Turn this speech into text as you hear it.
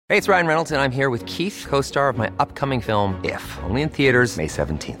Hey, it's Ryan Reynolds, and I'm here with Keith, co-star of my upcoming film, If, only in theaters May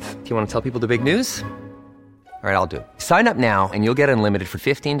 17th. Do you want to tell people the big news? All right, I'll do it. Sign up now and you'll get unlimited for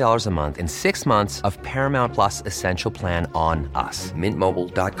 $15 a month and 6 months of Paramount Plus Essential Plan on us.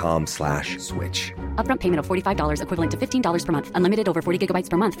 MintMobile.com/switch. Upfront payment of $45 equivalent to $15 per month. Unlimited over 40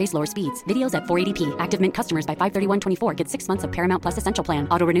 gigabytes per month. Face lower speeds. Videos at 480p. Active Mint customers by 531.24 get 6 months of Paramount Plus Essential Plan.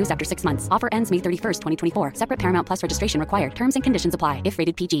 Auto renews after 6 months. Offer ends May 31st, 2024. Separate Paramount Plus registration required. Terms and conditions apply if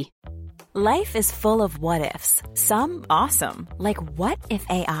rated PG. Life is full of what-ifs. Some awesome. Like what if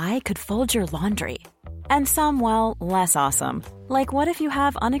AI could fold your laundry? And some, well, less awesome. Like what if you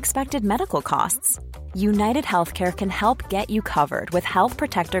have unexpected medical costs? United Healthcare can help get you covered with Health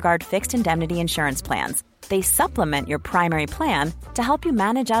Protector Guard fixed indemnity insurance plans. They supplement your primary plan to help you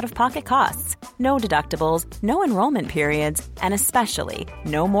manage out-of-pocket costs. No deductibles, no enrollment periods, and especially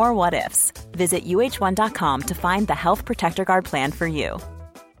no more what-ifs. Visit uh1.com to find the Health Protector Guard plan for you.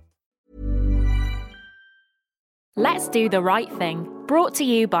 Let's Do the Right Thing, brought to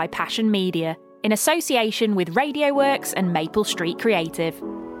you by Passion Media, in association with RadioWorks and Maple Street Creative.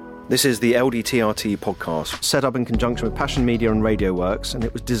 This is the LDTRT podcast, set up in conjunction with Passion Media and RadioWorks, and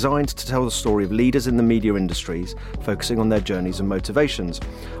it was designed to tell the story of leaders in the media industries, focusing on their journeys and motivations.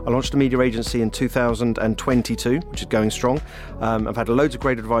 I launched a media agency in 2022, which is going strong. I've had loads of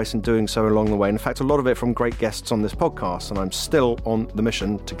great advice in doing so along the way. In fact, a lot of it from great guests on this podcast, and I'm still on the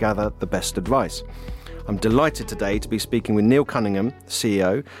mission to gather the best advice. I'm delighted today to be speaking with Neil Cunningham, the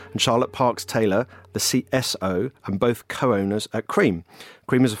CEO, and Charlotte Parks-Taylor, the CSO, and both co-owners at Cream.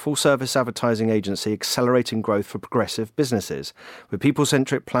 Cream is a full-service advertising agency accelerating growth for progressive businesses. With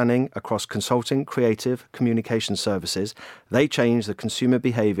people-centric planning across consulting, creative, communication services, they change the consumer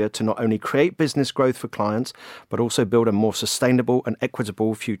behaviour to not only create business growth for clients, but also build a more sustainable and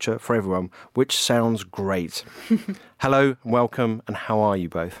equitable future for everyone, which sounds great. Hello, welcome, and how are you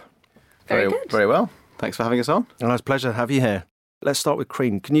both? Very good. Very well. Thanks for having us on. And it's a pleasure to have you here. Let's start with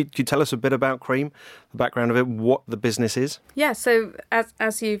Cream. Can you tell us a bit about Cream, the background of it, what the business is? Yeah, so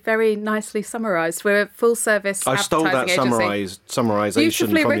as you very nicely summarised, we're a full-service advertising agency. I stole that summarisation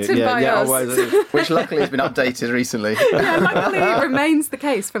Beautifully from written you. by us. Which luckily has been updated recently. Yeah, luckily it remains the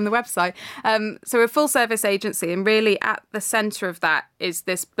case from the website. So we're a full-service agency, and really at the centre of that is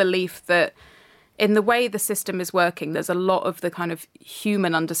this belief that in the way the system is working, there's a lot of the kind of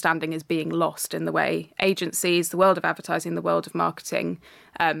human understanding is being lost in the way agencies, the world of advertising, the world of marketing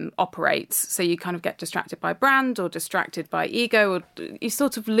operates. So you kind of get distracted by brand or distracted by ego, or you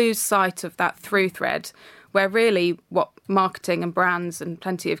sort of lose sight of that through thread, where really what marketing and brands and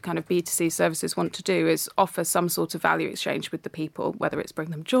plenty of kind of B2C services want to do is offer some sort of value exchange with the people, whether it's bring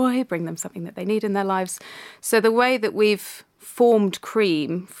them joy, bring them something that they need in their lives. So the way that we've formed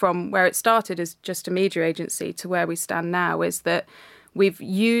Cream from where it started as just a media agency to where we stand now is that we've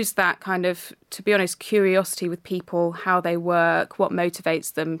used that kind of, to be honest, curiosity with people, how they work, what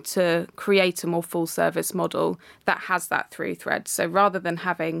motivates them, to create a more full service model that has that through thread. So rather than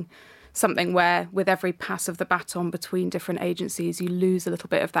having something where with every pass of the baton between different agencies, you lose a little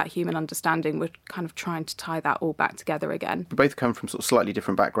bit of that human understanding, we're kind of trying to tie that all back together again. We both come from sort of slightly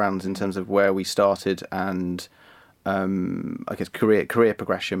different backgrounds in terms of where we started and I guess career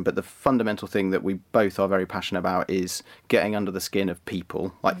progression, but the fundamental thing that we both are very passionate about is getting under the skin of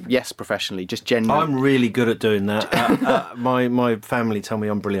people. Like, yes, professionally, just generally. I'm really good at doing that. My family tell me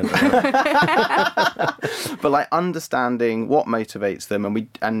I'm brilliant. But like understanding what motivates them,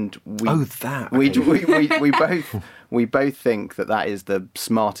 we both think that is the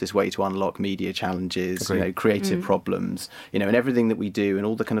smartest way to unlock media challenges, creative problems, and everything that we do, and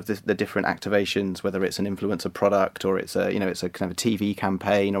all the kind of the different activations, whether it's an influencer product or it's a it's a kind of a TV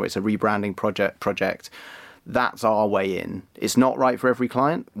campaign or it's a rebranding project. That's our way in. It's not right for every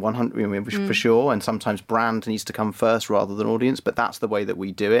client, 100 for sure, and sometimes brand needs to come first rather than audience, but that's the way that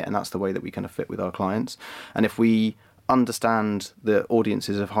we do it, and that's the way that we kind of fit with our clients. And if we understand the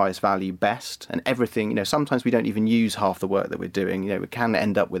audiences of highest value best, and everything, sometimes we don't even use half the work that we're doing. We can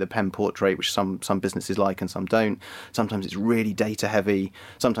end up with a pen portrait, which some businesses like and some don't. Sometimes it's really data heavy.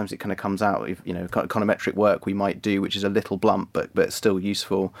 Sometimes it kind of comes out of econometric work we might do, which is a little blunt but still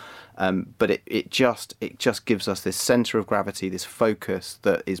useful. But it just gives us this centre of gravity, this focus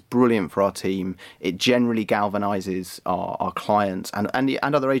that is brilliant for our team. It generally galvanises our clients and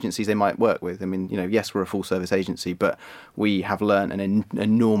other agencies they might work with. I mean, yes, we're a full service agency, but we have learned an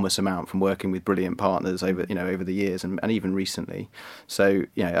enormous amount from working with brilliant partners over the years and even recently. So,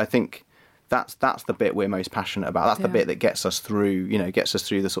 I think that's the bit we're most passionate about. That's the bit that gets us through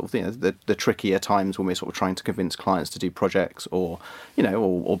the sort of the trickier times when we're sort of trying to convince clients to do projects or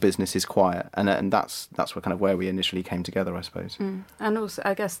business is quiet, and that's what kind of where we initially came together, I suppose. And also,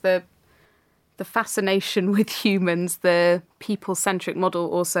 I guess the fascination with humans, the people-centric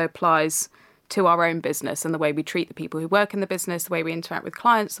model also applies to our own business and the way we treat the people who work in the business, the way we interact with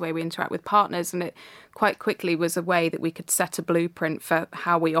clients, the way we interact with partners. And it quite quickly was a way that we could set a blueprint for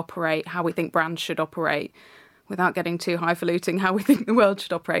how we operate, how we think brands should operate, without getting too highfalutin, how we think the world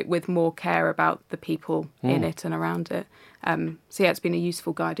should operate, with more care about the people in it and around it. So it's been a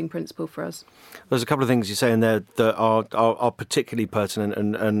useful guiding principle for us. There's a couple of things you say in there that are particularly pertinent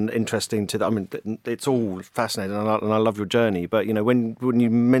and interesting to that. I mean, it's all fascinating, and I love your journey. But when you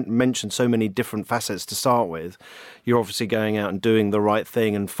mention so many different facets to start with, you're obviously going out and doing the right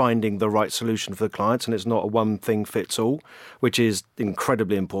thing and finding the right solution for the clients, and it's not a one thing fits all, which is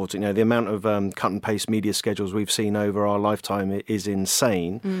incredibly important. The amount of cut and paste media schedules we've seen over our lifetime is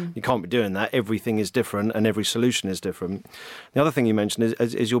insane. You can't be doing that. Everything is different, and every solution is different. The other thing you mentioned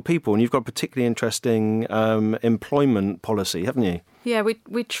is your people, and you've got a particularly interesting employment policy, haven't you? Yeah,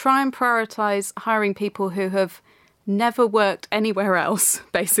 we try and prioritise hiring people who have never worked anywhere else,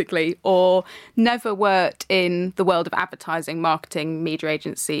 basically, or never worked in the world of advertising, marketing, media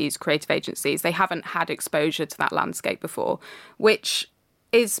agencies, creative agencies. They haven't had exposure to that landscape before, which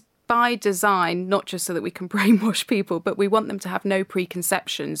is by design, not just so that we can brainwash people, but we want them to have no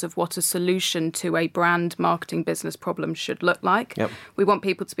preconceptions of what a solution to a brand marketing business problem should look like. Yep. We want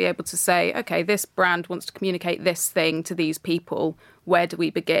people to be able to say, okay, this brand wants to communicate this thing to these people. Where do we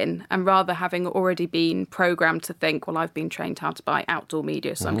begin? And rather having already been programmed to think, well, I've been trained how to buy outdoor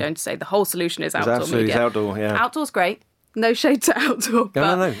media, so I'm going to say the whole solution is outdoor media. Outdoor, yeah. Outdoor's great. No shade to outdoor,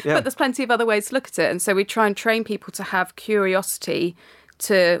 but there's plenty of other ways to look at it. And so we try and train people to have curiosity,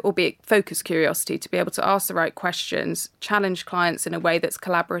 albeit focused curiosity, to be able to ask the right questions, challenge clients in a way that's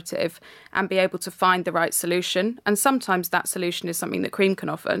collaborative, and be able to find the right solution. And sometimes that solution is something that Cream can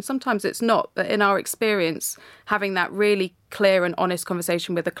offer, and sometimes it's not. But in our experience, having that really clear and honest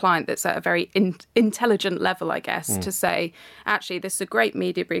conversation with a client that's at a very intelligent level, I guess, to say, actually, this is a great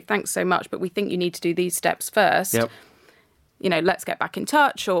media brief, thanks so much, but we think you need to do these steps first. Yep. Let's get back in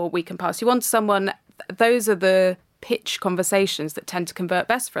touch, or we can pass you on to someone. Those are the pitch conversations that tend to convert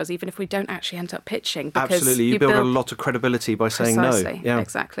best for us, even if we don't actually end up pitching. Absolutely, you build a lot of credibility by saying no. Yeah,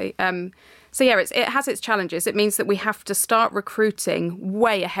 exactly. It has its challenges. It means that we have to start recruiting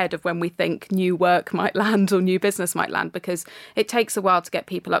way ahead of when we think new work might land or new business might land, because it takes a while to get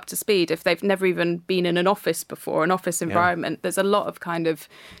people up to speed. If they've never even been in an office before, an office environment, there's a lot of kind of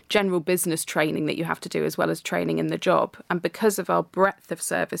general business training that you have to do as well as training in the job. And because of our breadth of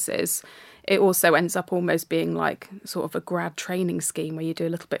services, it also ends up almost being like sort of a grad training scheme where you do a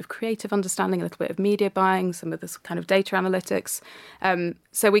little bit of creative understanding, a little bit of media buying, some of this kind of data analytics.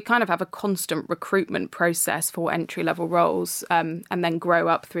 So we kind of have a constant recruitment process for entry-level roles, and then grow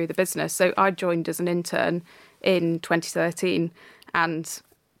up through the business. So I joined as an intern in 2013, and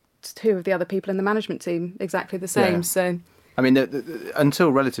two of the other people in the management team exactly the same. Yeah. So, I mean,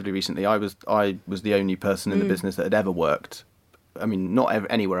 until relatively recently, I was the only person in the business that had ever worked. I mean,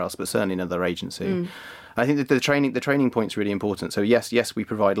 not anywhere else, but certainly in another agency. I think that the training point's really important. So yes, we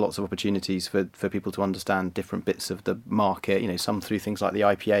provide lots of opportunities for people to understand different bits of the market. Some through things like the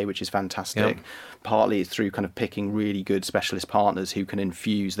IPA, which is fantastic. Yep. Partly it's through kind of picking really good specialist partners who can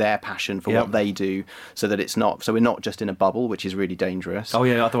infuse their passion for what they do, so that we're not just in a bubble, which is really dangerous. Oh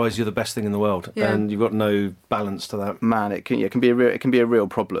yeah, otherwise you're the best thing in the world, and you've got no balance to that. Man, it can be a real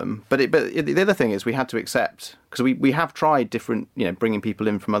problem. But the other thing is we had to accept, because we have tried different, bringing people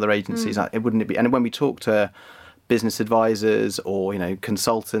in from other agencies. Wouldn't it be? And when we talk to business advisors or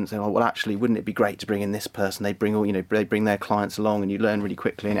consultants, and well, actually, wouldn't it be great to bring in this person? They bring their clients along, and you learn really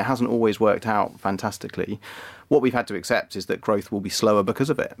quickly. And it hasn't always worked out fantastically. What we've had to accept is that growth will be slower because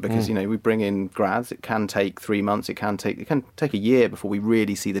of it. Because we bring in grads, it can take 3 months, it can take a year before we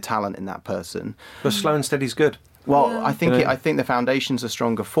really see the talent in that person. But slow and steady is good. Well, I think the foundations are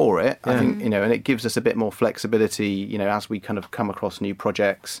stronger for it. I think and it gives us a bit more flexibility, as we kind of come across new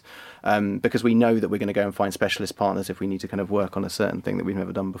projects, because we know that we're going to go and find specialist partners if we need to kind of work on a certain thing that we've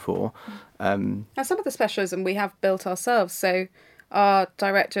never done before. Now, some of the specialism we have built ourselves. So our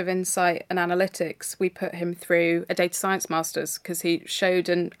director of insight and analytics, we put him through a data science master's because he showed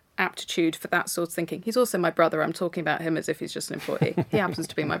an aptitude for that sort of thinking. He's also my brother. I'm talking about him as if he's just an employee. He happens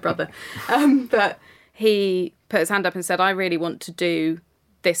to be my brother, but he put his hand up and said, I really want to do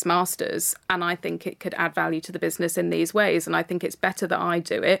this master's, and I think it could add value to the business in these ways, and I think it's better that I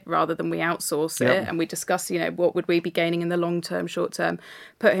do it rather than we outsource it. And we discuss, what would we be gaining in the long term, short term,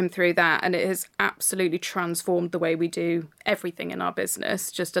 put him through that, and it has absolutely transformed the way we do everything in our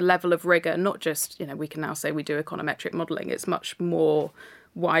business. Just a level of rigor, not just, we can now say we do econometric modelling. It's much more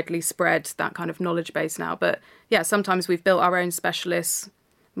widely spread, that kind of knowledge base now. But yeah, sometimes we've built our own specialists.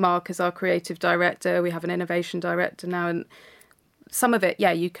 Mark is our creative director. We have an innovation director now, and some of it,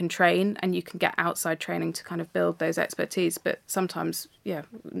 you can train and you can get outside training to kind of build those expertise. But sometimes,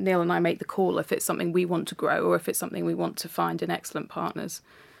 Neil and I make the call if it's something we want to grow or if it's something we want to find in excellent partners.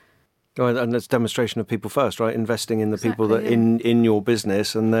 Oh, and that's demonstration of people first, right? Investing in the people that in your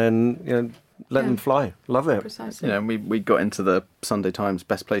business, and then let them fly. Love it. Precisely. We got into the Sunday Times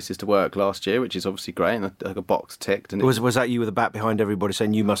best places to work last year, which is obviously great, and a box ticked. And was that you with a bat behind everybody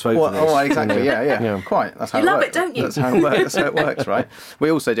saying you must vote for this? Oh, exactly. Yeah. Quite. That's how you love it, don't you? That's how it works. That's how it works, right?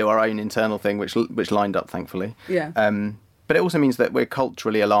 We also do our own internal thing, which lined up, thankfully. Yeah. But it also means that we're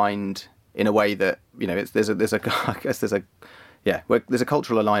culturally aligned in a way that there's a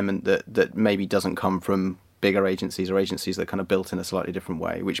cultural alignment that maybe doesn't come from bigger agencies or agencies that are kind of built in a slightly different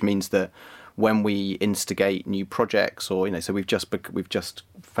way, which means that when we instigate new projects or, so we've just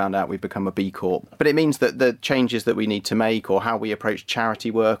found out we've become a B Corp, but it means that the changes that we need to make or how we approach charity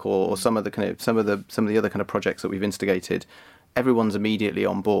work or some of the other kind of projects that we've instigated, everyone's immediately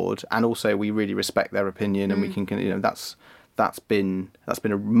on board. And also we really respect their opinion and we can, that's been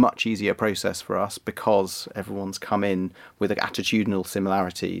a much easier process for us because everyone's come in with attitudinal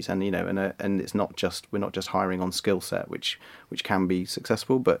similarities, and and it's not just we're not just hiring on skill set, which can be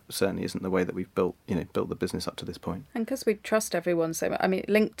successful, but certainly isn't the way that we've built the business up to this point. And because we trust everyone so much, I mean,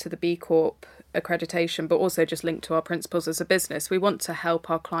 linked to the B Corp accreditation, but also just linked to our principles as a business, we want to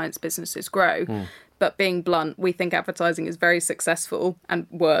help our clients' businesses grow. But being blunt, we think advertising is very successful and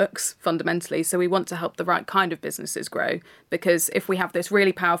works fundamentally. So we want to help the right kind of businesses grow, because if we have this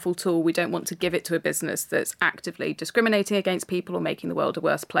really powerful tool, we don't want to give it to a business that's actively discriminating against people or making the world a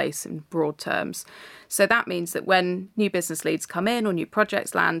worse place in broad terms. So that means that when new business leads come in or new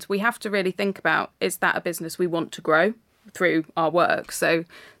projects land, we have to really think about, is that a business we want to grow through our work? So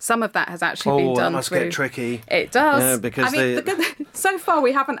some of that has actually been done. That must get tricky. It does. Yeah, because so far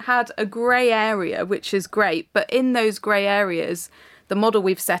we haven't had a grey area, which is great. But in those grey areas, the model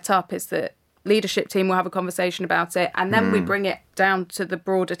we've set up is that leadership team will have a conversation about it, and then we bring it down to the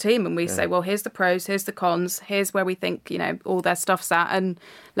broader team and we say, well, here's the pros, here's the cons, here's where we think all their stuff's at, and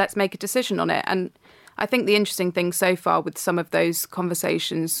let's make a decision on it. And I think the interesting thing so far with some of those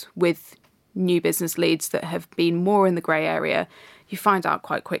conversations with new business leads that have been more in the grey area, you find out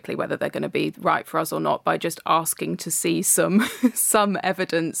quite quickly whether they're going to be right for us or not by just asking to see some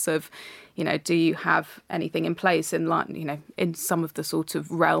evidence of, do you have anything in place in in some of the sort of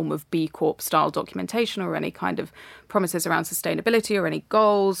realm of B Corp style documentation, or any kind of promises around sustainability or any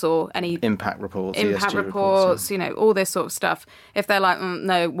goals or any impact reports, all this sort of stuff. If they're like,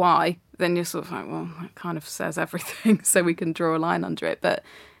 no, why? Then you're sort of like, well, that kind of says everything, so we can draw a line under it. But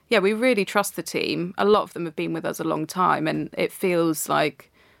yeah, we really trust the team. A lot of them have been with us a long time, and it feels like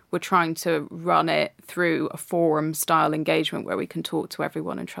we're trying to run it through a forum-style engagement where we can talk to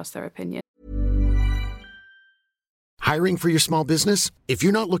everyone and trust their opinion. Hiring for your small business? If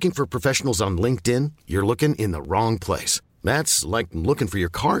you're not looking for professionals on LinkedIn, you're looking in the wrong place. That's like looking for your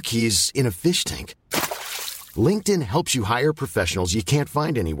car keys in a fish tank. LinkedIn helps you hire professionals you can't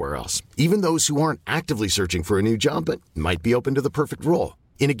find anywhere else, even those who aren't actively searching for a new job but might be open to the perfect role.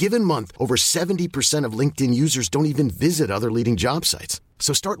 In a given month, over 70% of LinkedIn users don't even visit other leading job sites.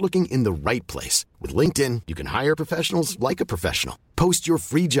 So start looking in the right place. With LinkedIn, you can hire professionals like a professional. Post your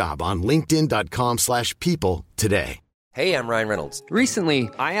free job on linkedin.com/people today. Hey, I'm Ryan Reynolds. Recently,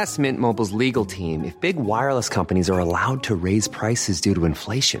 I asked Mint Mobile's legal team if big wireless companies are allowed to raise prices due to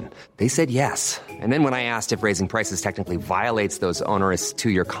inflation. They said yes. And then when I asked if raising prices technically violates those onerous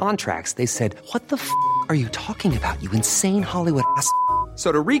 2-year contracts, they said, what the f*** are you talking about, you insane Hollywood ass f- So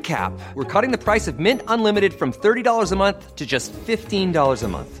to recap, we're cutting the price of Mint Unlimited from $30 a month to just $15 a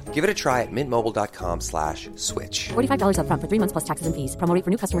month. Give it a try at mintmobile.com/switch. $45 up front for 3 months plus taxes and fees. Promo rate for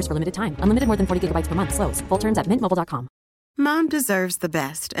new customers for limited time. Unlimited more than 40 gigabytes per month. Slows full terms at mintmobile.com. Mom deserves the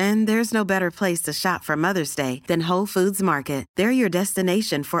best, and there's no better place to shop for Mother's Day than Whole Foods Market. They're your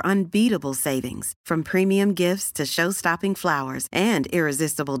destination for unbeatable savings, from premium gifts to show-stopping flowers and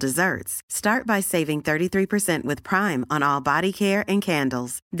irresistible desserts. Start by saving 33% with Prime on all body care and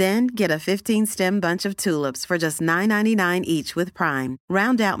candles. Then get a 15-stem bunch of tulips for just $9.99 each with Prime.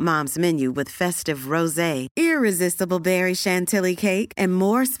 Round out Mom's menu with festive rosé, irresistible berry chantilly cake, and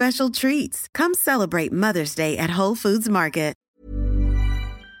more special treats. Come celebrate Mother's Day at Whole Foods Market.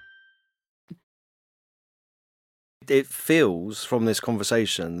 it feels from this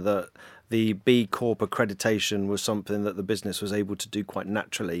conversation that the B Corp accreditation was something that the business was able to do quite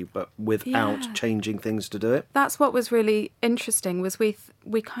naturally, but without changing things to do it. That's what was really interesting, was we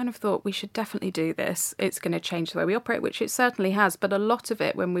kind of thought we should definitely do this. It's going to change the way we operate, which it certainly has. But a lot of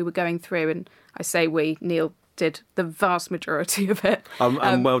it, when we were going through, and I say we, Neil did the vast majority of it.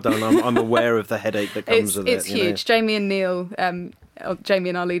 Well done. I'm aware of the headache that comes with it. It's huge. Jamie and Neil, Jamie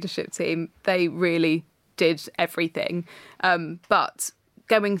and our leadership team, they really did everything. But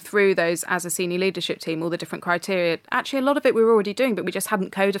going through those as a senior leadership team, all the different criteria, actually a lot of it we were already doing, but we just hadn't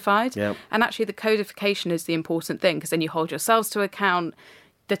codified. Yep. And actually the codification is the important thing, because then you hold yourselves to account.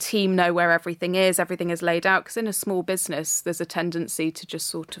 The team know where everything is laid out, because in a small business there's a tendency to just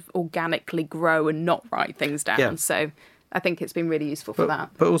sort of organically grow and not write things down. Yeah. So I think it's been really useful for that.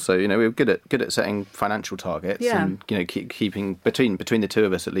 But also, we were good at setting financial targets, and keeping between the two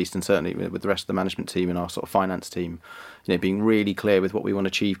of us at least, and certainly with the rest of the management team and our sort of finance team, being really clear with what we want to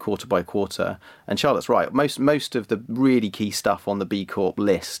achieve quarter by quarter. And Charlotte's right. Most of the really key stuff on the B Corp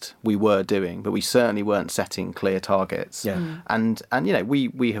list we were doing, but we certainly weren't setting clear targets. Yeah. And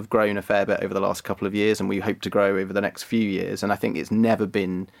we have grown a fair bit over the last couple of years, and we hope to grow over the next few years. And I think it's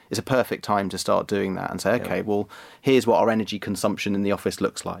a perfect time to start doing that and say, okay, well, here's what our energy consumption in the office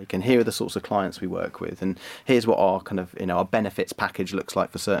looks like, and here are the sorts of clients we work with, and here's what our kind of our benefits package looks like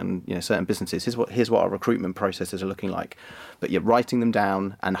for certain businesses. Here's what our recruitment processes are looking like. But you're writing them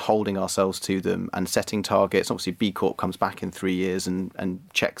down and holding ourselves to them and setting targets. Obviously, B Corp comes back in 3 years and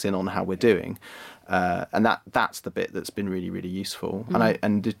checks in on how we're doing. And that's the bit that's been really, really useful.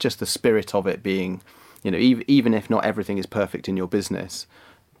 And just the spirit of it being, even if not everything is perfect in your business,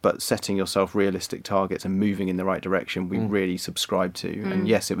 but setting yourself realistic targets and moving in the right direction, we really subscribe to. And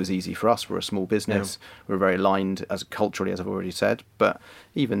yes, it was easy for us. We're a small business. Yeah. We're very aligned culturally, as I've already said. But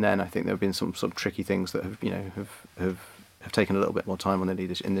even then, I think there have been some sort of tricky things that have taken a little bit more time in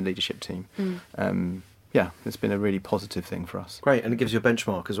the leadership team. It's been a really positive thing for us. Great, and it gives you a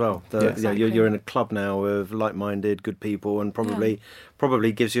benchmark as well. You're in a club now of like-minded, good people, and probably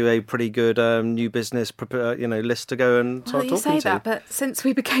gives you a pretty good new business list to go and start talking to. You say that, but since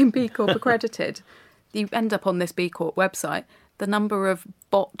we became B Corp accredited, you end up on this B Corp website. The number of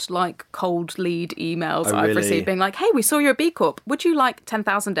bot-like cold lead emails I've received being like, hey, we saw you're a B Corp. Would you like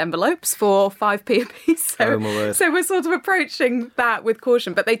 10,000 envelopes for 5p a piece? So we're sort of approaching that with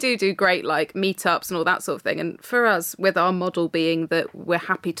caution. But they do great like meetups and all that sort of thing. And for us, with our model being that we're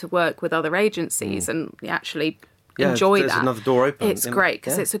happy to work with other agencies and actually enjoy that. Another door open. It's great,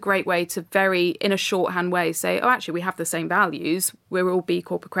 because it's a great way to in a shorthand way, say, oh, actually, we have the same values. We're all B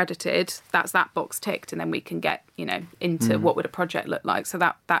Corp accredited. That's that box ticked. And then we can get, into what would a project look like. So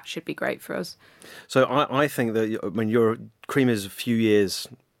that should be great for us. So I think that when your Cream is a few years,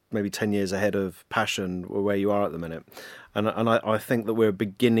 maybe 10 years ahead of Passion, where you are at the minute. And I think that we're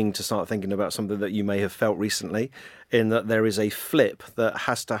beginning to start thinking about something that you may have felt recently, in that there is a flip that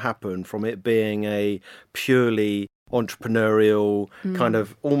has to happen from it being a purely entrepreneurial, kind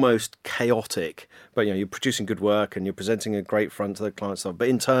of almost chaotic, but you're producing good work and you're presenting a great front to the client stuff, but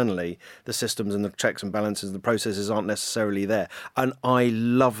internally the systems and the checks and balances and the processes aren't necessarily there. And I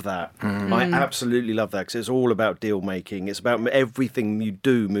love that. I absolutely love that, because it's all about deal making. It's about everything you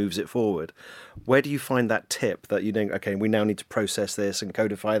do moves it forward. Where do you find that tip that you think, okay, we now need to process this and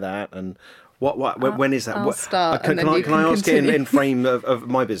codify that, and when is that? I'll start. Can I ask it in frame of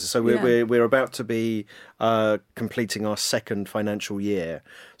my business? So we're about to be completing our second financial year.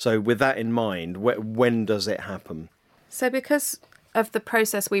 So with that in mind, when does it happen? So because of the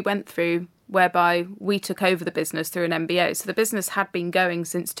process we went through, whereby we took over the business through an MBO, so the business had been going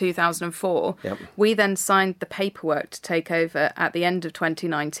since 2004. Yep. We then signed the paperwork to take over at the end of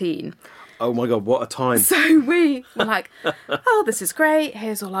 2019. Oh my God, what a time. So we were like, oh, this is great.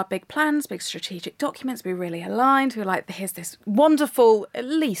 Here's all our big plans, big strategic documents. We're really aligned. We're like, here's this wonderful, at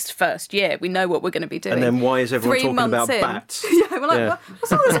least first year. We know what we're going to be doing. And then why is everyone talking about bats? We're like,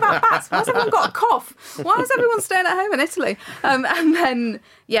 what's all this about bats? Why has everyone got a cough? Why is everyone staying at home in Italy? And then,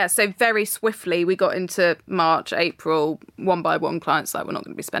 so very swiftly we got into March, April, one by one, clients like, we're not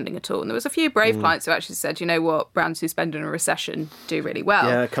going to be spending at all. And there was a few brave clients who actually said, you know what, brands who spend in a recession do really well.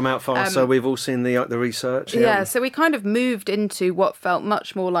 Yeah, come out faster. We've all seen the research. Yeah, so we kind of moved into what felt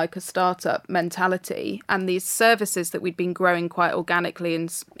much more like a startup mentality, and these services that we'd been growing quite organically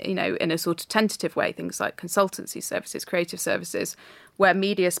and, in a sort of tentative way, things like consultancy services, creative services, where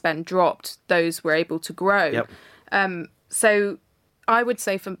media spend dropped, those were able to grow. Yep. So I would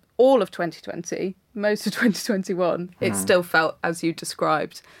say from all of 2020, most of 2021, it still felt as you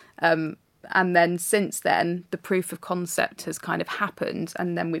described. And then since then, the proof of concept has kind of happened,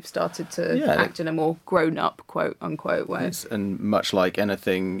 and then we've started to act in a more grown-up, quote-unquote way. Yes, and much like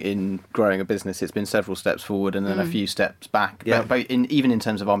anything in growing a business, it's been several steps forward and then a few steps back. Yeah. But even in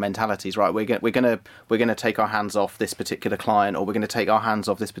terms of our mentalities, right? We're going to take our hands off this particular client, or we're going to take our hands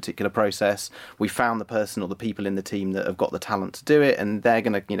off this particular process. We found the person or the people in the team that have got the talent to do it, and they're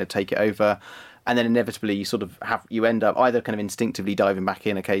going to take it over. And then inevitably you end up either kind of instinctively diving back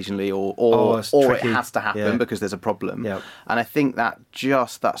in occasionally or it has to happen because there's a problem. Yeah. And I think that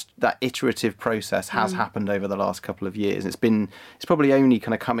that iterative process has happened over the last couple of years. It's probably only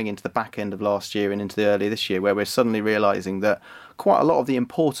kind of coming into the back end of last year and into the early this year where we're suddenly realising that quite a lot of the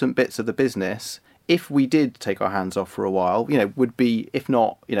important bits of the business, if we did take our hands off for a while, would be, if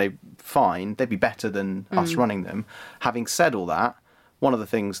not, fine, they'd be better than us running them. Having said all that, one of the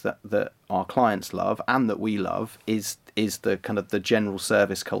things that our clients love and that we love is the kind of the general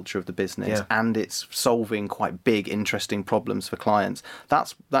service culture of the business, and it's solving quite big, interesting problems for clients.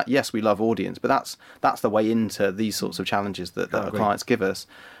 Yes, we love audience, but that's the way into these sorts of challenges that our clients give us.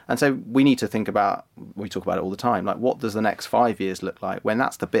 And so we need to think about, we talk about it all the time, like what does the next 5 years look like when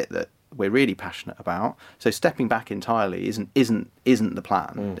that's the bit that we're really passionate about. So stepping back entirely isn't the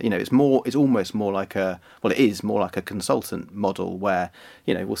plan. It's almost more like it is more like a consultant model where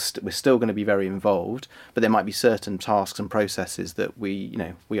we're still going to be very involved, but there might be certain tasks and processes that we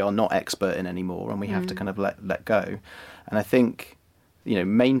are not expert in anymore, and we have to kind of let go. And I think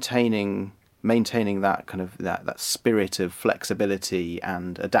maintaining that kind of that spirit of flexibility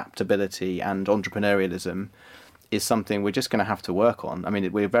and adaptability and entrepreneurialism is something we're just going to have to work on. I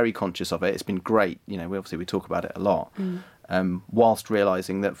mean, we're very conscious of it. It's been great. We talk about it a lot. Whilst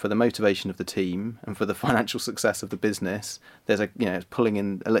realising that for the motivation of the team and for the financial success of the business, there's it's pulling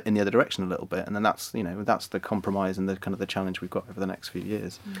in the other direction a little bit, and then that's the compromise and the kind of the challenge we've got over the next few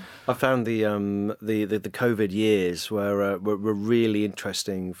years. I found the COVID years were really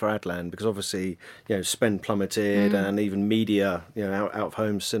interesting for Adland because obviously spend plummeted and even media out of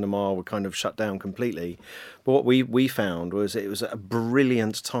home cinema were kind of shut down completely. But what we found was it was a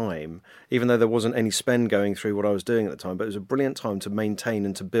brilliant time, even though there wasn't any spend going through what I was doing at the time, but it was a brilliant time to maintain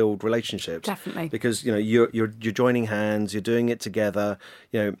and to build relationships. Definitely. Because, you're joining hands, you're doing it together,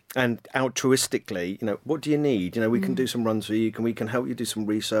 and altruistically, what do you need? We can do some runs for you, we can help you do some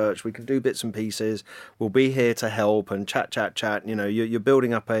research, we can do bits and pieces, we'll be here to help and chat. You're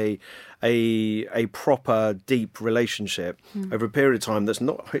building up a proper, deep relationship over a period of time that's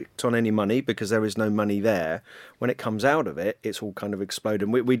not hooked on any money because there is no money there. When it comes out of it, it's all kind of exploded.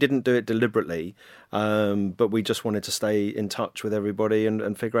 We didn't do it deliberately, but we just wanted to stay in touch with everybody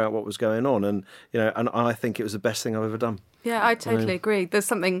and figure out what was going on. And and I think it was the best thing I've ever done. Yeah, I totally agree. There's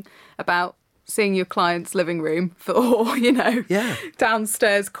something about seeing your client's living room or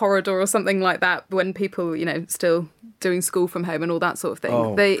downstairs corridor or something like that when people still doing school from home and all that sort of thing.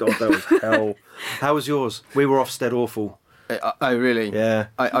 God, that was hell. How was yours? We were Ofsted awful. Oh, really? Yeah.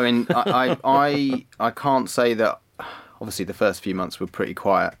 I mean, I can't say that. Obviously, the first few months were pretty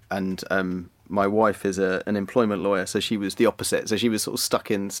quiet, and my wife is an employment lawyer, so she was the opposite. So she was sort of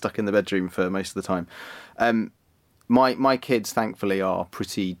stuck in the bedroom for most of the time. My kids, thankfully, are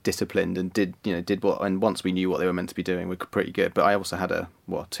pretty disciplined and did what. And once we knew what they were meant to be doing, we were pretty good. But I also had a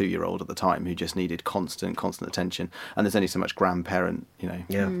 2-year-old at the time who just needed constant attention. And there's only so much grandparent,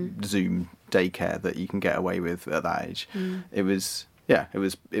 Zoom daycare that you can get away with at that age. It was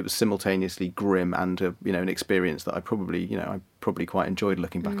simultaneously grim and an experience that I probably quite enjoyed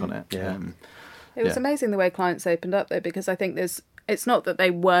looking back on it. Yeah. It was amazing the way clients opened up though, because I think it's not that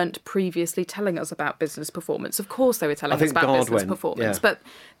they weren't previously telling us about business performance. Of course they were telling us about business performance, but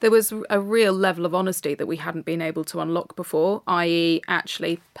there was a real level of honesty that we hadn't been able to unlock before, i.e.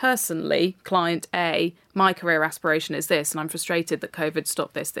 actually, personally, client A, my career aspiration is this, and I'm frustrated that COVID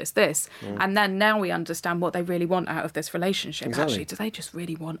stopped this. And then now we understand what they really want out of this relationship. Exactly. Actually, do they just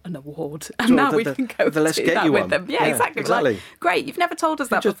really want an award? And now we can go let's do get that you with one. them. Yeah, exactly. Like, great, you've never told us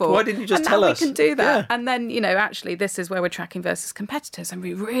that before. Why didn't you just tell us? And now we can do that. Yeah. And then, actually, this is where we're tracking versus competitors, and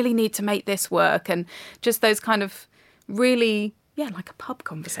we really need to make this work. And just those kind of really... like a pub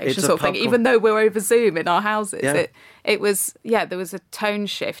conversation sort of thing, even though we're over Zoom in our houses. Yeah. It was, there was a tone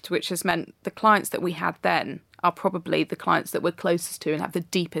shift, which has meant the clients that we had then are probably the clients that we're closest to and have the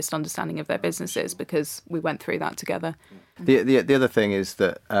deepest understanding of their businesses because we went through that together. The other thing is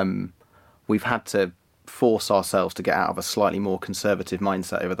that we've had to force ourselves to get out of a slightly more conservative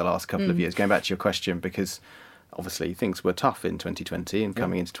mindset over the last couple of years, going back to your question, because obviously things were tough in 2020 and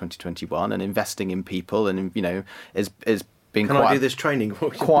coming into 2021 and investing in people and, as been Can I do this training?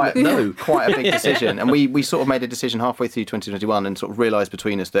 quite a big decision. And we sort of made a decision halfway through 2021 and sort of realised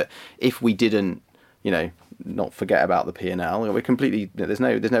between us that if we didn't, not forget about the P&L, we're completely, there's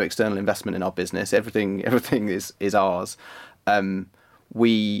no external investment in our business. Everything is ours.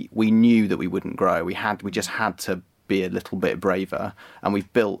 We knew that we wouldn't grow. We just had to be a little bit braver, and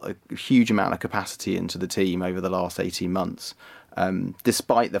we've built a huge amount of capacity into the team over the last 18 months.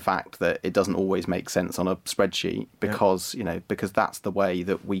 Despite the fact that it doesn't always make sense on a spreadsheet, because that's the way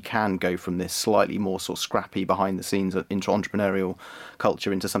that we can go from this slightly more sort of scrappy behind the scenes entrepreneurial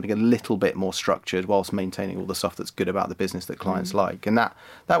culture into something a little bit more structured, whilst maintaining all the stuff that's good about the business that clients like. And that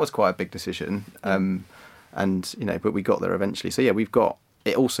was quite a big decision. But we got there eventually. So we've got.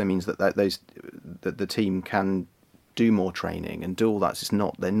 It also means that the team can do more training and do all that.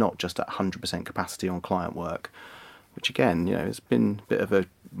 They're not just at 100% capacity on client work. Which again, it's been a bit of a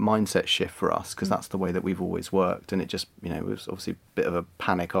mindset shift for us, because that's the way that we've always worked, and it just, it was obviously a bit of a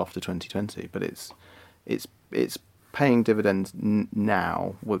panic after 2020, but it's paying dividends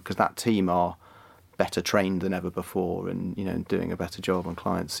now, because that team are better trained than ever before, and doing a better job, and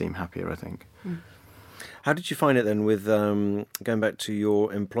clients seem happier, I think. How did you find it then with going back to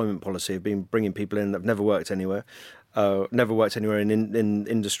your employment policy of bringing people in that have never worked anywhere, in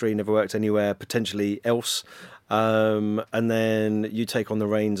industry, never worked anywhere potentially else? And then you take on the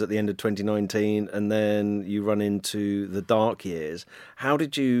reins at the end of 2019, and then you run into the dark years. How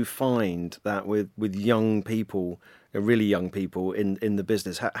did you find that with young people, really young people in the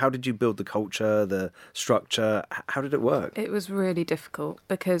business? How did you build the culture, the structure? How did it work? It was really difficult,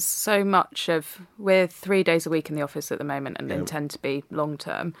 because so much we're 3 days a week in the office at the moment, and intend to be long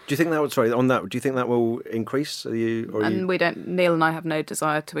term. Do you think that do you think that will increase? We don't. Neil and I have no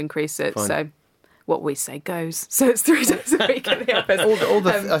desire to increase it. Fine. So what we say goes. So it's 3 days a week in the office.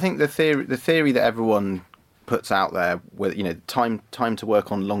 I think the theory that everyone puts out there, with time to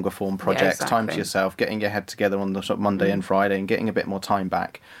work on longer form projects, time to yourself, getting your head together on the sort of Monday and Friday, and getting a bit more time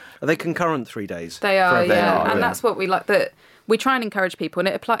back. Are they concurrent 3 days? They are, and that's what we like. That we try and encourage people,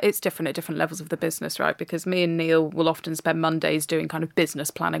 and it's different at different levels of the business, right? Because me and Neil will often spend Mondays doing kind of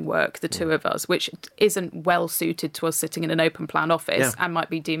business planning work, the two of us, which isn't well suited to us sitting in an open plan office, and might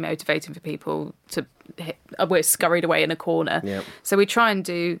be demotivating for people to. We're scurried away in a corner. Yep. So we try and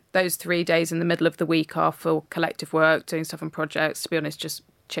do those 3 days in the middle of the week are for collective work, doing stuff on projects. To be honest, just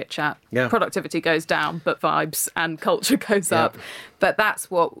chit chat. Yeah. Productivity goes down, but vibes and culture goes up. But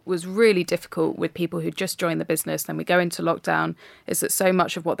that's what was really difficult with people who just joined the business. Then we go into lockdown, is that so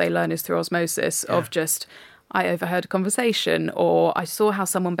much of what they learn is through osmosis of just, I overheard a conversation, or I saw how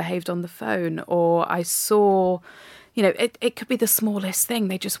someone behaved on the phone, or I saw, it could be the smallest thing.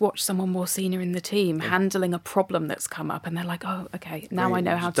 They just watch someone more senior in the team handling a problem that's come up, and they're like, oh, okay, now I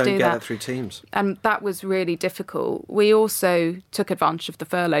know how to do that. Don't get it through Teams. And that was really difficult. We also took advantage of the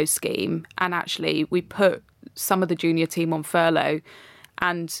furlough scheme, and actually we put some of the junior team on furlough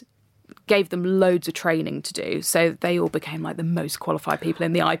and gave them loads of training to do, so they all became like the most qualified people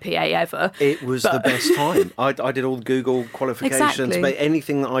in the IPA ever. It was the best time. I did all the Google qualifications, but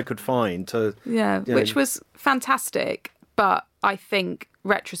anything that I could find to... which was fantastic. But I think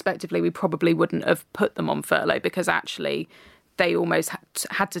retrospectively we probably wouldn't have put them on furlough, because actually they almost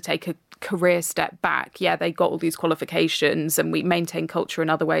had to take a career step back. Yeah, they got all these qualifications, and we maintained culture in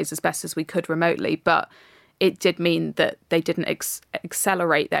other ways as best as we could remotely, but it did mean that they didn't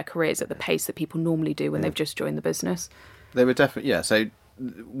accelerate their careers at the pace that people normally do when they've just joined the business. They were definitely, So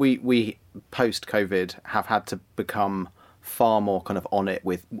we post-COVID have had to become far more kind of on it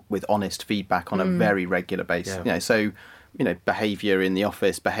with honest feedback on a very regular basis. So behaviour in the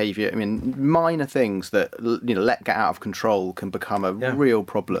office, minor things that let get out of control can become a real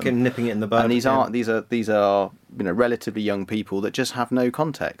problem. Nipping it in the bud. And these are relatively young people that just have no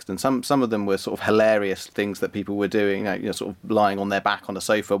context, and some of them were sort of hilarious things that people were doing, sort of lying on their back on a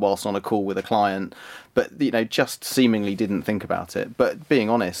sofa whilst on a call with a client, but just seemingly didn't think about it. But being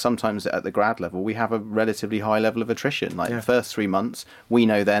honest, sometimes at the grad level we have a relatively high level of attrition. The first 3 months we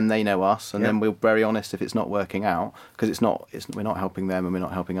know them, they know us, and then we're very honest if it's not working out, because we're not helping them and we're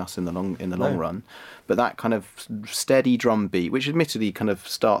not helping us in the long run. But that kind of steady drumbeat, which admittedly kind of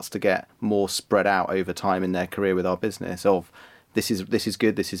starts to get more spread out over time in their career with our business, of this is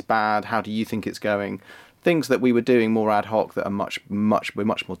good, this is bad, how do you think it's going? Things that we were doing more ad hoc that are we're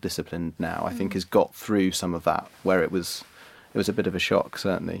much more disciplined now, I think has got through some of that, where it was a bit of a shock,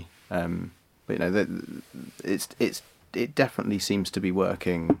 certainly. But it definitely seems to be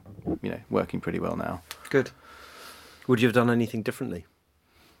working pretty well now. Good. Would you have done anything differently?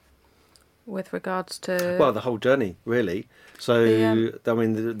 With regards to... Well, the whole journey, really. So, there were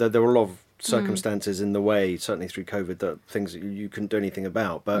a lot of circumstances in the way, certainly through COVID, that things that you couldn't do anything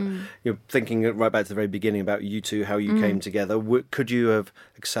about. But you're thinking right back to the very beginning about you two, how you came together. Could you have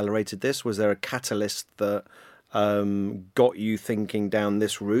accelerated this? Was there a catalyst that got you thinking down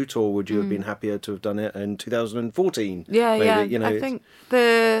this route, or would you have been happier to have done it in 2014? I think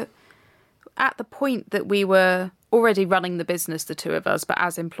at the point that we were already running the business, the two of us, but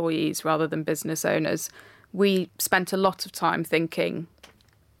as employees rather than business owners, we spent a lot of time thinking,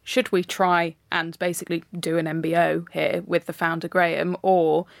 should we try and basically do an MBO here with the founder Graham,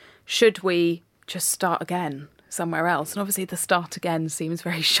 or should we just start again somewhere else? And obviously the start again seems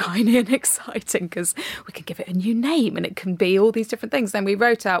very shiny and exciting because we can give it a new name and it can be all these different things. Then we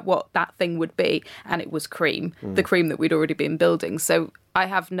wrote out what that thing would be, and it was Cream, the Cream that we'd already been building. So I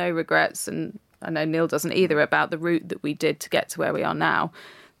have no regrets, and I know Neil doesn't either, about the route that we did to get to where we are now.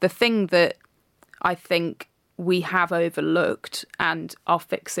 The thing that I think we have overlooked and are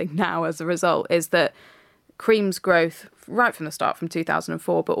fixing now as a result is that Cream's growth right from the start, from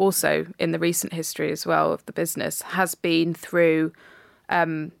 2004, but also in the recent history as well of the business, has been through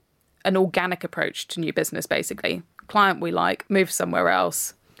an organic approach to new business, basically. Client we like, move somewhere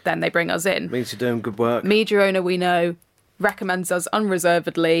else, then they bring us in. Means you're doing good work. Media owner we know recommends us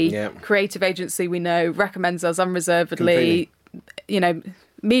unreservedly. Creative agency we know recommends us unreservedly. Completely.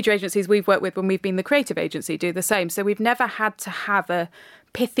 Media agencies we've worked with when we've been the creative agency do the same. So we've never had to have a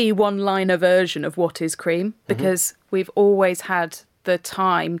pithy one-liner version of what is Cream, because we've always had the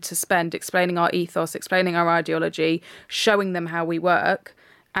time to spend explaining our ethos, explaining our ideology, showing them how we work.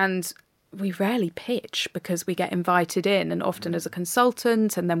 And we rarely pitch because we get invited in, and often as a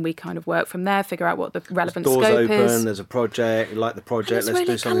consultant, and then we kind of work from there, figure out what the relevant scope is. Doors open, there's a project, you like the project, let's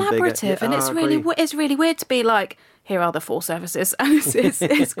do something bigger. It's really collaborative, and it's really weird to be like, here are the 4 services. And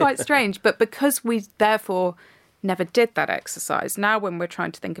it's quite strange. But because we therefore never did that exercise, now when we're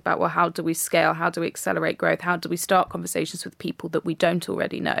trying to think about, well, how do we scale? How do we accelerate growth? How do we start conversations with people that we don't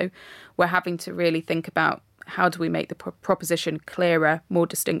already know? We're having to really think about, how do we make the proposition clearer, more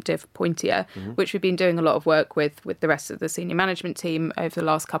distinctive, pointier, which we've been doing a lot of work with the rest of the senior management team over the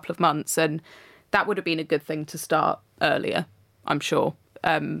last couple of months. And that would have been a good thing to start earlier, I'm sure.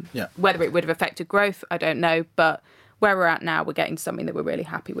 Whether it would have affected growth, I don't know. But where we're at now, we're getting to something that we're really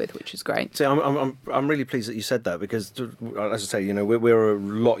happy with, which is great. See, I'm really pleased that you said that, because, as I say, we're a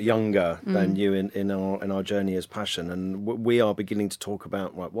lot younger than you in our journey as Passion, and we are beginning to talk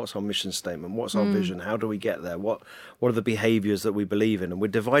about, right, what's our mission statement, what's our vision, how do we get there, what are the behaviours that we believe in, and we're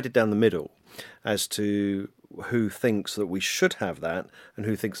divided down the middle as to who thinks that we should have that and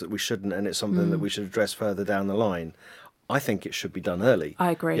who thinks that we shouldn't, and it's something that we should address further down the line. I think it should be done early.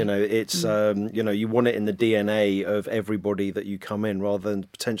 I agree. It's you want it in the DNA of everybody that you come in, rather than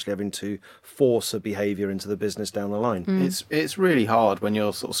potentially having to force a behaviour into the business down the line. It's really hard when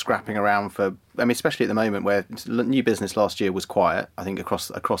you're sort of scrapping around for, I mean, especially at the moment where new business last year was quiet. I think across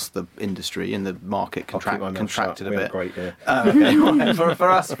the industry, and the market contracted a bit. Great, yeah. For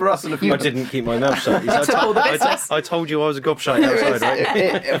us, and a few. I didn't keep my mouth shut. I told you I was a gobshite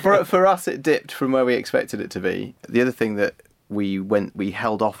outside. Right? For us, it dipped from where we expected it to be. The other thing that we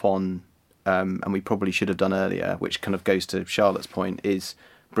held off on, and we probably should have done earlier, which kind of goes to Charlotte's point, is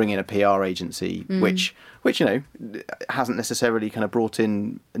bring in a PR agency, which hasn't necessarily kind of brought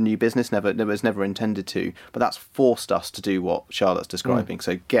in a new business, was never intended to, but that's forced us to do what Charlotte's describing.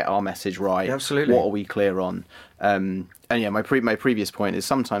 So get our message right. Absolutely. What are we clear on? And my previous point is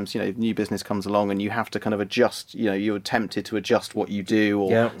sometimes new business comes along and you have to kind of adjust. You're tempted to adjust what you do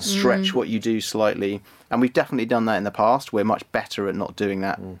or stretch what you do slightly, and we've definitely done that in the past. We're much better at not doing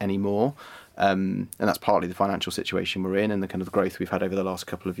that anymore. And that's partly the financial situation we're in and the kind of growth we've had over the last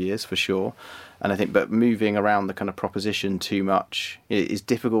couple of years, for sure. And I think, but moving around the kind of proposition too much is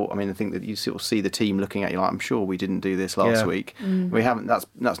difficult. I mean, I think that you sort of see the team looking at you like, I'm sure we didn't do this last week. We haven't.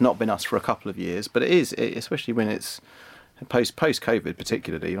 That's not been us for a couple of years, but it is, especially when it's post-COVID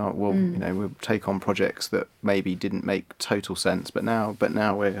particularly. We'll take on projects that maybe didn't make total sense, but now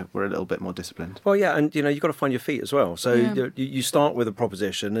we're a little bit more disciplined. Well, yeah, and you've got to find your feet as well. So you start with a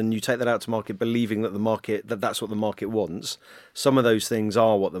proposition and you take that out to market, believing that that's what the market wants. Some of those things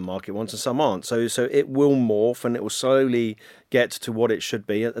are what the market wants, and some aren't. So it will morph and it will slowly get to what it should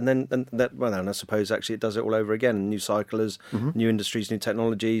be, and then I suppose actually it does it all over again. New cycle as new industries, new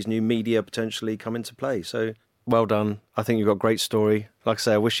technologies, new media potentially come into play. So. Well done. I think you've got a great story. Like I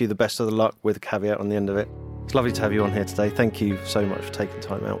say, I wish you the best of the luck, with a caveat on the end of it. It's lovely to have you on here today. Thank you so much for taking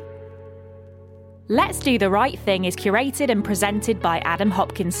time out. Let's Do the Right Thing is curated and presented by Adam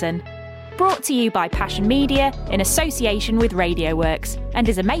Hopkinson. Brought to you by Passion Media in association with RadioWorks, and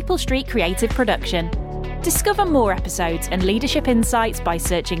is a Maple Street creative production. Discover more episodes and leadership insights by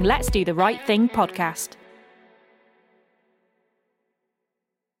searching Let's Do the Right Thing podcast.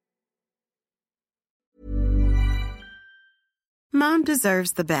 Mom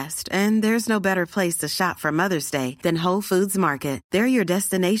deserves the best, and there's no better place to shop for Mother's Day than Whole Foods Market. They're your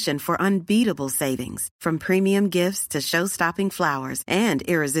destination for unbeatable savings, from premium gifts to show-stopping flowers and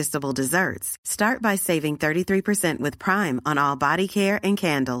irresistible desserts. Start by saving 33% with Prime on all body care and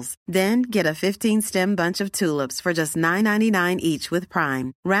candles. Then get a 15-stem bunch of tulips for just $9.99 each with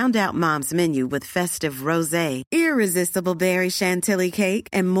Prime. Round out Mom's menu with festive rosé, irresistible berry chantilly cake,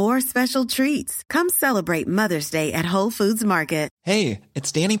 and more special treats. Come celebrate Mother's Day at Whole Foods Market. Hey,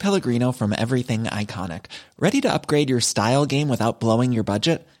 it's Danny Pellegrino from Everything Iconic. Ready to upgrade your style game without blowing your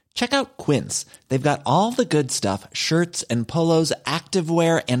budget? Check out Quince. They've got all the good stuff, shirts and polos,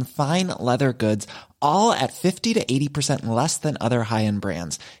 activewear, and fine leather goods, all at 50 to 80% less than other high-end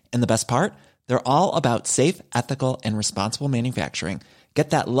brands. And the best part? They're all about safe, ethical, and responsible manufacturing.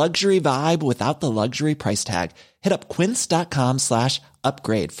 Get that luxury vibe without the luxury price tag. Hit up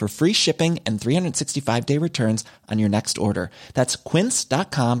quince.com/upgrade for free shipping and 365-day returns on your next order. That's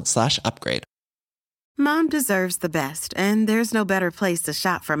quince.com/upgrade. Mom deserves the best, and there's no better place to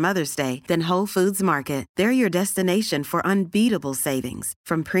shop for Mother's Day than Whole Foods Market. They're your destination for unbeatable savings,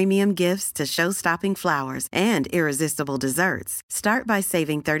 from premium gifts to show-stopping flowers and irresistible desserts. Start by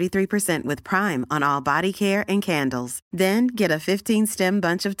saving 33% with Prime on all body care and candles. Then get a 15-stem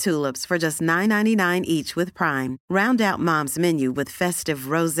bunch of tulips for just $9.99 each with Prime. Round out Mom's menu with festive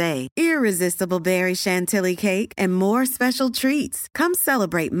rosé, irresistible berry chantilly cake, and more special treats. Come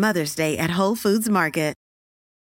celebrate Mother's Day at Whole Foods Market.